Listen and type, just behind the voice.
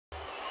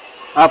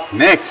Up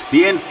next,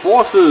 the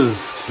Enforcers,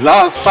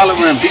 Lars,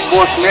 Sullivan and Big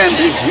Boss Man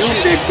resume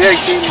their tag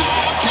team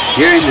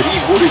here in the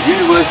rebooted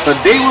universe, but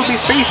they will be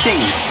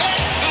facing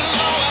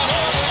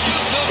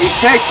a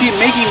tag team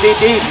making their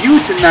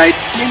debut tonight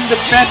in the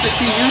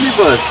fantasy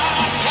universe.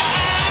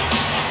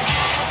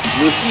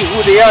 We'll see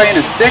who they are in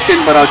a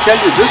second, but I'll tell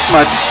you this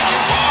much.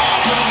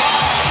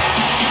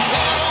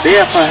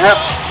 They are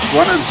perhaps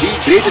one of the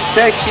greatest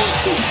tag teams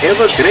to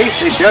ever grace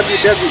a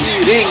WWE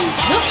ring.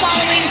 The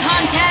following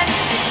contest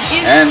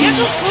is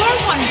scheduled for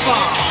one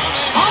fall,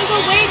 all the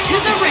way to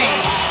the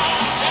ring.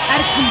 At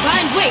a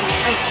combined weight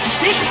of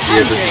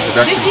 653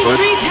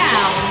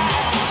 pounds,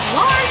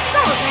 Lars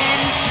Sullivan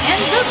and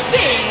the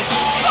Big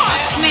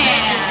Boss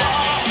Man,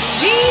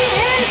 the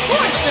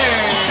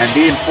Enforcers. And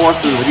the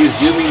Enforcers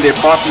resuming their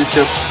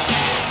partnership.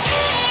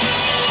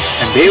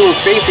 And they will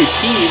face a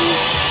team,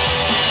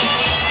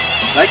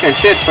 like I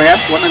said,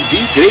 perhaps one of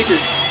the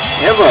greatest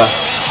ever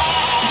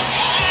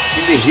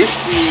in the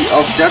history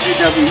of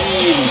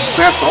WWE,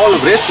 perhaps all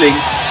of wrestling.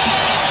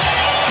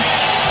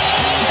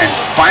 And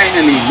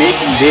finally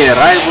making their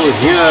arrival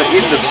here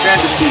in the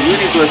fantasy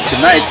universe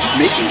tonight,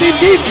 making their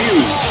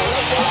debut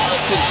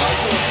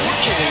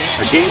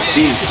against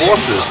the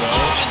Enforcers.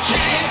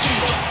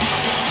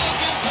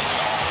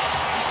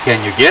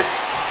 Can you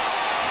guess?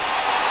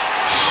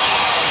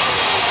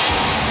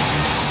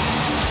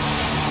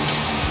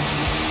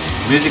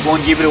 Music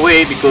won't give it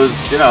away because,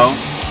 you know,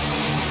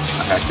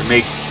 I have to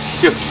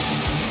shift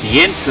the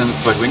entrance,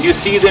 but when you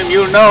see them,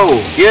 you know.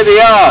 Here they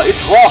are.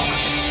 It's Hawk.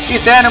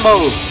 It's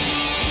Animal.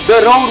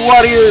 The Road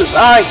Warriors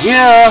are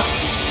here.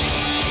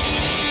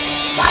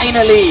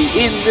 Finally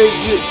in the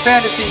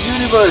fantasy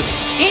universe.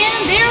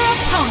 And their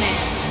opponents,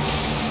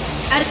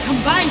 at a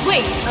combined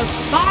weight of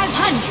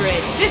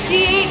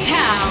 558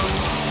 pounds,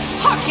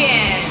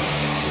 Hawkins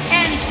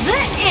and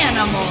the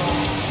Animal,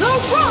 the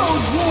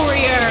Road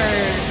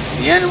Warriors.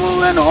 The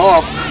Animal and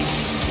Hawk,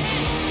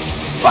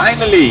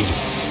 finally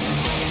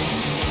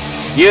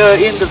here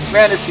in the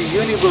fantasy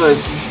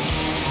universe,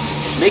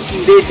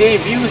 making their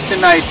debuts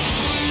tonight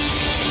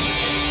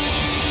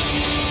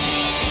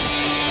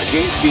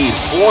against the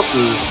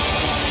Enforcers.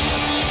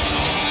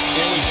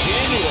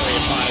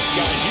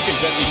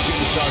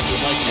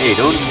 Hey,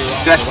 don't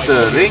scratch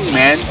the ring,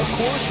 man.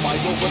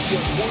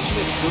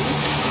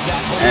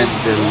 And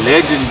the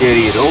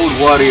legendary Road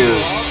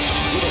Warriors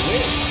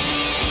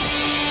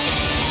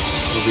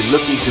will be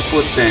looking to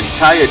put the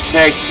entire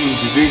tag team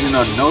division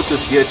on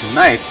notice here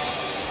tonight.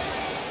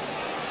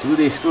 Do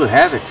they still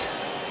have it?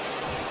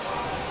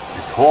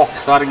 It's Hawk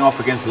starting off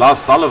against Lars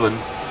Sullivan.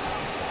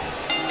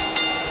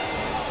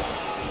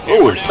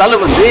 Oh, and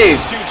Sullivan there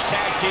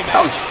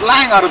comes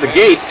flying out of the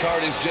gate. This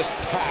card is just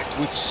packed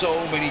with so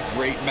many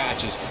great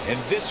matches, and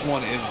this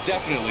one is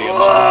definitely a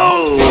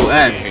oh,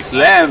 and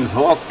slams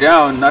Hawk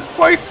down. Not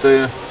quite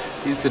the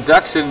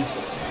introduction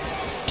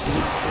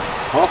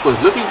Hawk was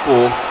looking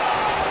for.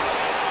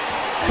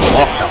 And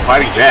Hawk now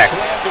fighting back.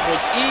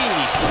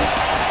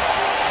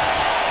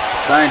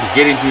 Trying to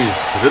get into his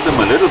rhythm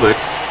a little bit.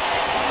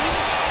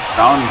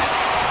 Down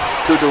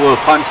two-to-one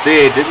punch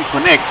there, didn't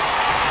connect.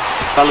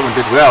 Sullivan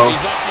did well.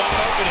 He's not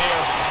open here.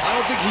 I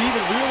don't think he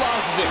even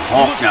realizes it.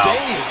 Hawk now.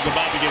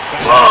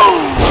 Whoa!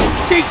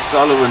 Takes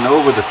Sullivan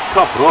over the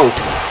top rope.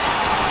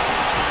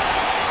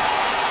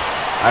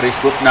 Irish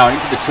whip now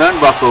into the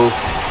turnbuckle.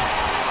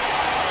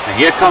 And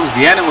here comes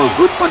the Animal.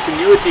 Good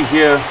continuity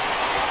here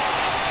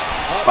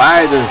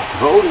by the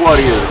Road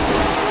Warriors.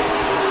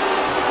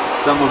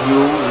 Some of you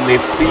in the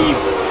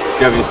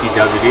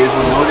pre-WCW days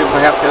will know them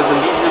perhaps as the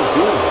Legion of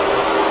Doom.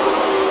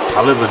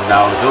 Sullivan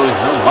now, though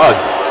he's no mug.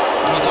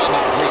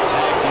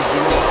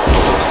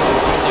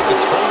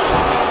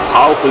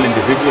 Powerful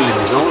individual in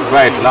his own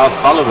right, Lars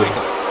Sullivan.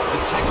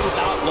 The Texas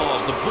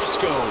Outlaws, the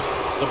Briscoes,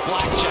 the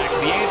Blackjacks,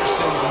 the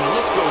Andersons, and the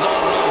list goes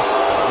on and on.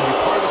 When you're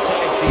part of the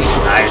tag team,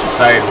 nice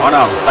side, one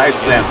arm side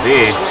slam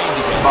there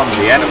from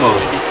the Animal.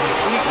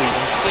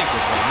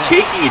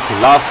 Taking it to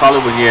Lars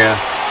Sullivan here.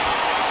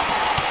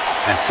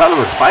 And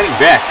Sullivan fighting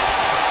back.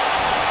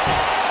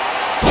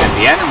 And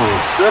the Animal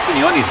certainly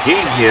on his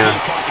game here.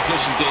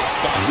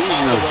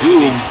 Legion of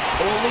Doom,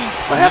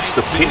 perhaps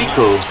the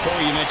pinnacle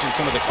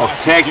of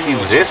tag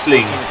team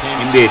wrestling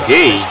in their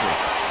day.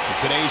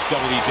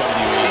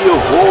 See a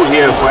hole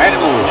here for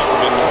Animal.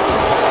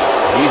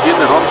 He's in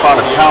the wrong part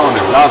of town,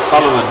 and Lars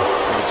Sullivan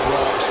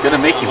is going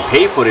to make him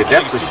pay for it,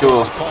 that's for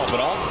sure.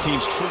 But all the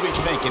teams truly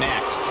think and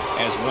act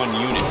as one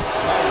unit.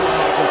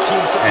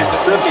 And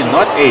certainly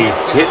not a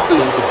gentle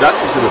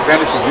introduction to the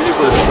fantasy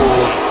universe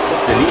for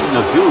the Legion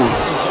of Doom.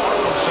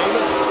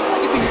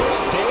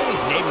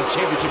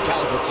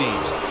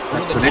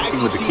 Not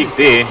connecting with the kick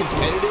there.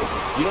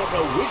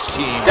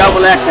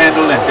 Double axe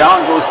handle, and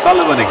down goes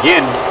Sullivan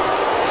again.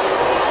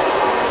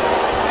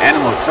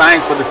 Animal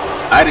trying for the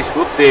Irish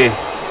whip there.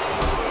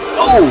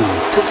 Oh,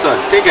 took a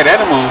take at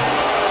Animal.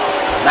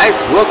 Nice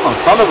work from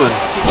Sullivan.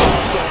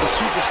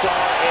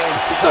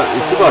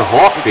 It took out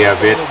Hawk there a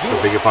bit, I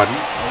beg your pardon.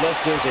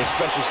 Unless there's a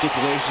special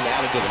stipulation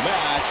added to the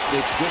match,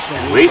 the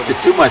traditional wasted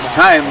too much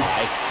time.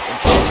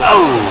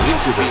 Oh,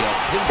 into the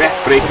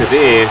backbreaker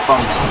there from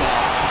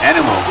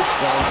Animal.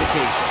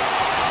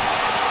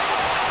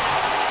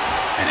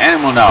 An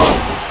Animal now.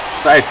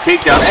 Side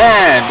takedown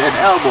and an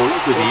elbow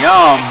into the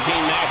arm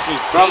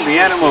from the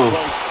Animal.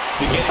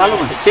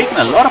 Sullivan's taking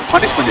a lot of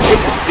punishment. It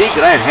takes a big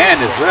right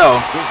hand as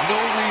well. There's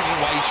no reason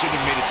why he shouldn't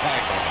have made a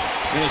tag on him.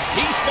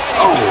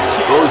 Oh,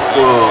 goes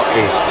for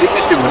a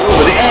signature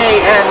maneuver.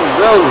 Hey, and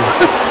well,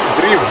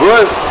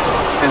 reversed.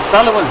 And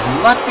Sullivan's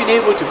not been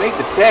able to make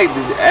the tag.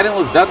 The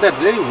Animal's done that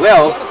very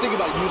well.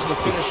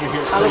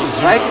 Sullivan's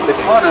right in the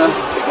corner.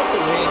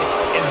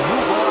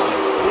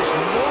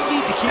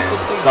 And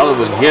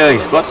Sullivan here,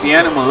 he's got the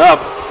Animal up.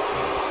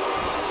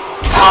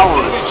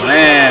 Power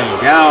slam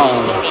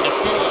down.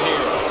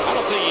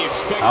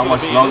 How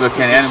much longer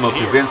can Animal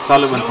prevent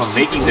Sullivan from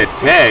making that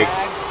tag?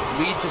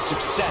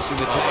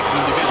 Sullivan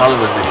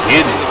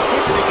again.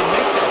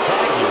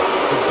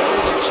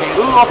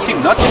 Still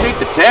opting not to make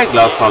the tag,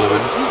 Lars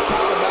Sullivan.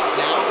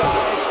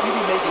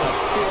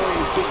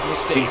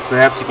 Thinks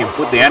perhaps he can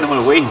put the Animal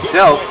away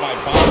himself.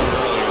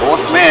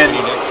 Horseman.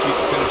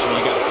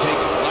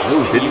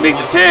 No, didn't make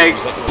the tag.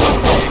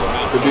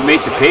 Could be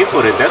made to pay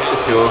for it, that's for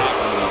sure.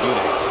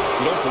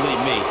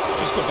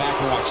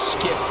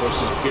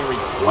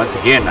 Once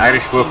again,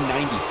 Irish whip.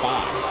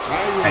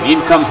 And in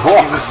comes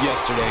Hawk.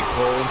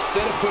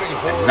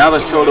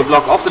 Another shoulder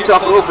block off the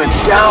top rope and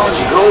down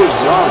goes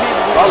Lars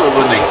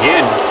Sullivan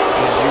again.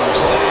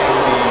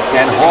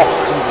 And Hawk.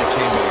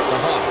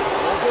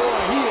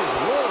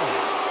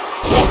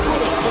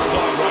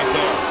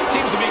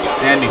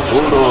 Standing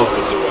bulldog.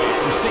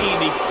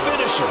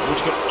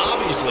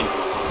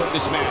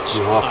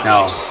 Hawk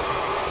now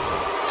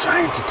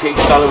trying to take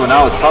Sullivan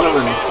out.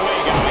 Sullivan,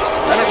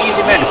 not an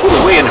easy man to put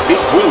away in a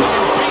big boot.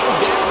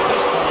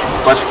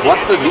 But what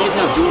the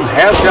Legion of Doom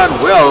have done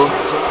well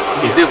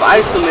is they've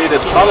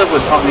isolated Sullivan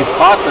from his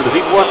partner, the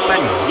Big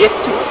Horseman, yet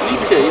to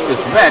feature in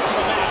this match.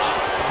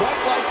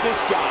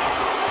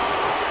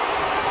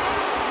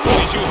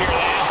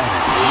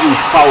 And a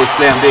huge power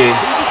slam there.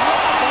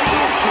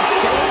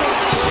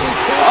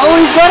 Oh,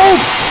 he's got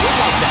him!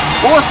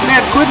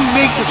 Horseman couldn't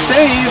make the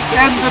save,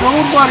 and the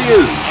Road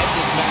Warriors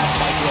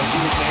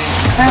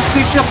have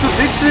picked up the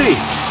victory.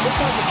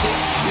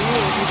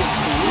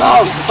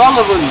 Now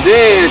Sullivan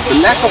there, the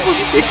lack of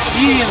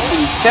experience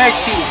in tag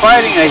team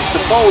fighting, I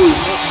suppose,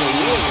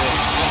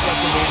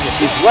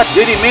 is what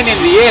did him in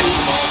the end.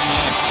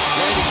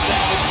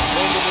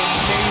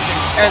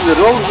 And the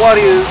Road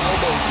Warriors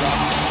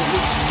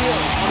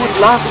put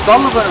Lars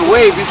Sullivan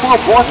away before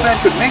Bossman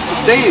could make the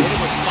save.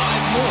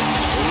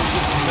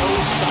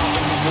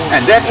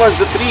 And that was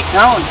the 3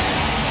 count.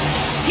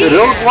 The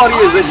Road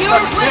Warriors, a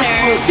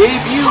successful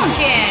debut.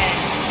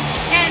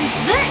 And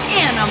the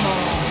Animal,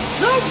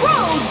 the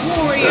Road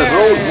Warriors. The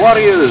Road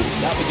Warriors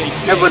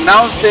have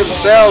announced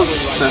themselves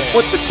to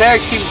put the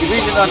tag team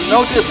division on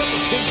notice.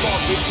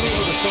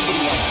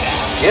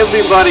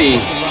 Everybody,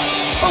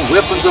 from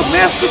weapons of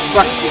mass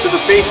destruction to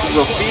the faces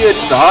of fear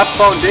to the Heart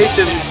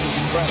Foundation,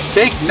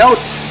 take note.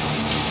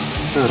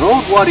 The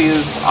Road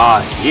Warriors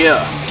are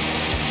here.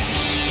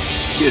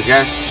 Cheers,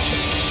 guys.